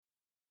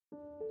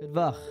Good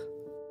vach.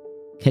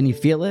 Can you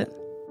feel it?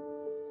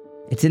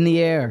 It's in the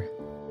air.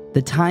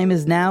 The time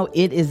is now.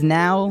 It is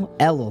now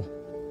Elul.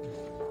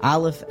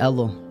 Aleph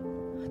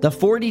Elul. The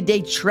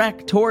 40-day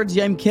trek towards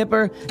Yom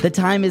Kippur. The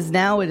time is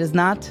now. It is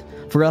not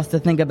for us to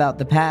think about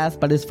the past,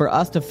 but it's for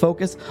us to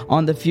focus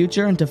on the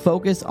future and to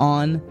focus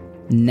on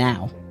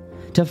now.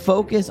 To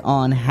focus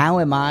on how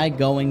am I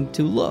going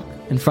to look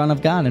in front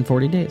of God in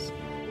 40 days.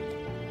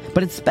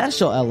 But it's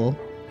special, Elul,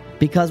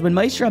 because when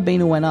Moshe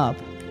Rabbeinu went up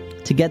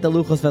to get the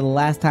luchos for the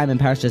last time in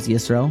Parashas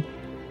Yisro,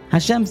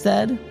 Hashem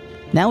said,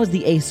 now is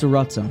the Eis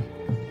Ratzon.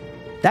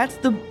 That's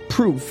the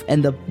proof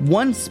and the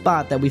one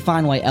spot that we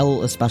find why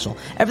Elul is special.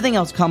 Everything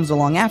else comes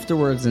along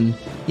afterwards, and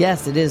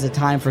yes, it is a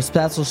time for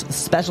special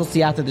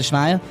siyata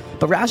d'shmaya,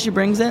 but Rashi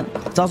brings it.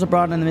 It's also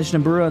brought in the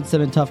Mishnah Berurah and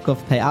Siman Tov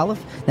Kuf Pei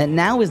Aleph that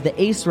now is the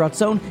Eis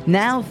Ratzon.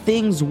 Now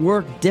things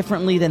work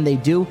differently than they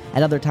do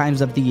at other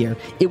times of the year.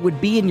 It would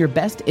be in your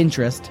best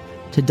interest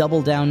to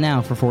double down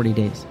now for 40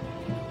 days.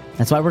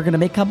 That's why we're going to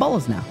make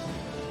Kabbalas now.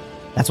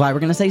 That's why we're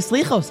going to say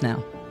Slichos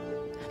now.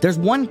 There's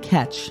one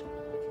catch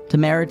to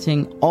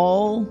meriting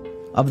all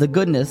of the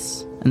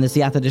goodness and the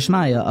siyata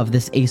d'shmaya of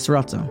this Eis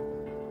Ratzon,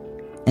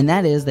 and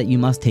that is that you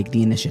must take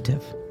the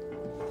initiative.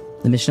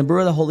 The Mishnah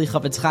Berurah, the Holy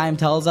Chafetz Chaim,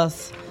 tells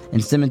us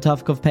in Siman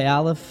Tov Kuf Pei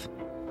Aleph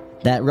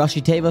that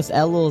Rashi Tevos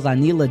Elul is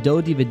Ani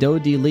Dodi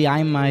v'Dodi li. I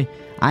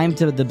am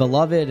to the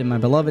beloved, and my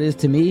beloved is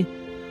to me.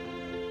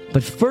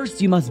 But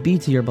first, you must be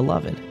to your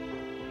beloved.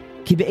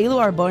 Ki be'elu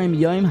arba'im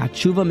yoim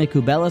hatshuva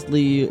mekubelas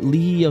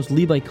lihiyos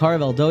libay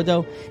karvel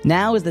dodo.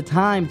 Now is the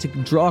time to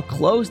draw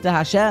close to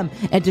Hashem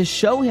and to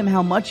show Him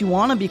how much you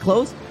want to be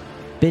close.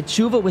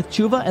 B'tshuva with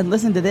tshuva, and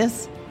listen to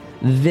this.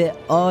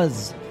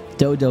 Ve'oz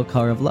dodo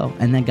karevlo,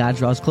 and then God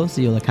draws close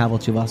to you. L'kavel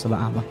tshuva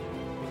saba'ava.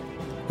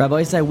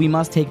 Rabbi said we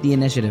must take the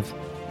initiative.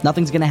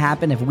 Nothing's going to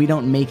happen if we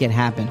don't make it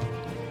happen.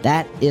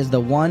 That is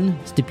the one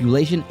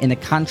stipulation in a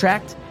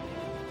contract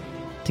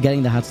to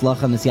getting the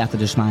hatzlacha and the siyata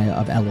d'shmaya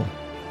of Elul.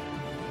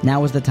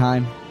 Now is the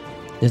time.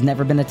 There's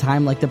never been a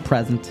time like the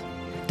present.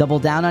 Double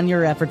down on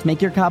your efforts,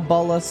 make your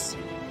kabbalas,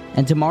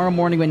 and tomorrow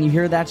morning when you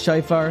hear that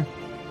shofar,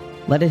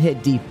 let it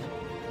hit deep.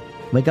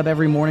 Wake up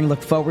every morning,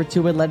 look forward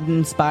to it, let it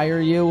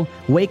inspire you.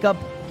 Wake up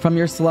from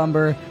your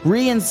slumber,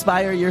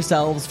 re-inspire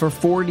yourselves for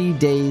 40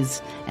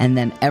 days, and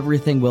then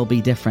everything will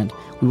be different.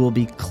 We will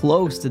be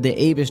close to the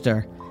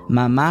Eibishter.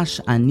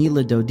 Mamash ani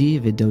l'dodi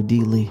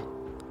v'dodi li.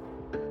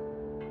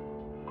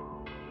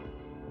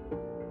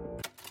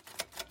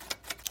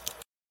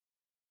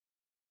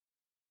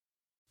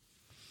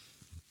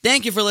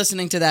 Thank you for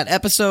listening to that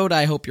episode.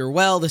 I hope you're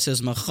well. This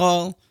is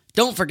Michal.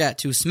 Don't forget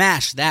to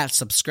smash that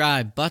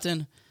subscribe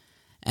button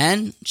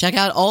and check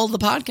out all the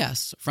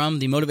podcasts from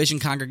the Motivation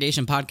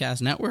Congregation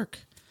Podcast Network.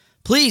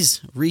 Please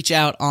reach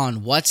out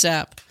on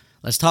WhatsApp.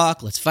 Let's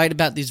talk. Let's fight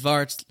about these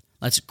varts.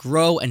 Let's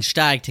grow and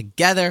steig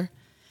together.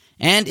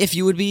 And if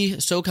you would be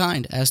so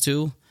kind as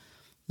to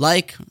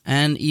like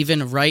and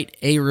even write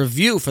a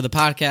review for the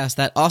podcast,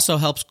 that also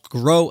helps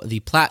grow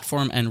the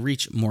platform and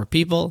reach more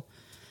people.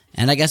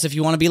 And I guess if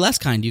you want to be less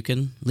kind, you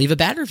can leave a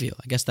bad review.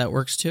 I guess that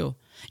works too.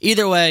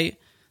 Either way,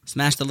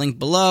 smash the link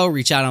below,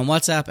 reach out on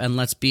WhatsApp, and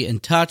let's be in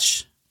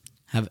touch.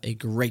 Have a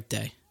great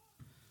day.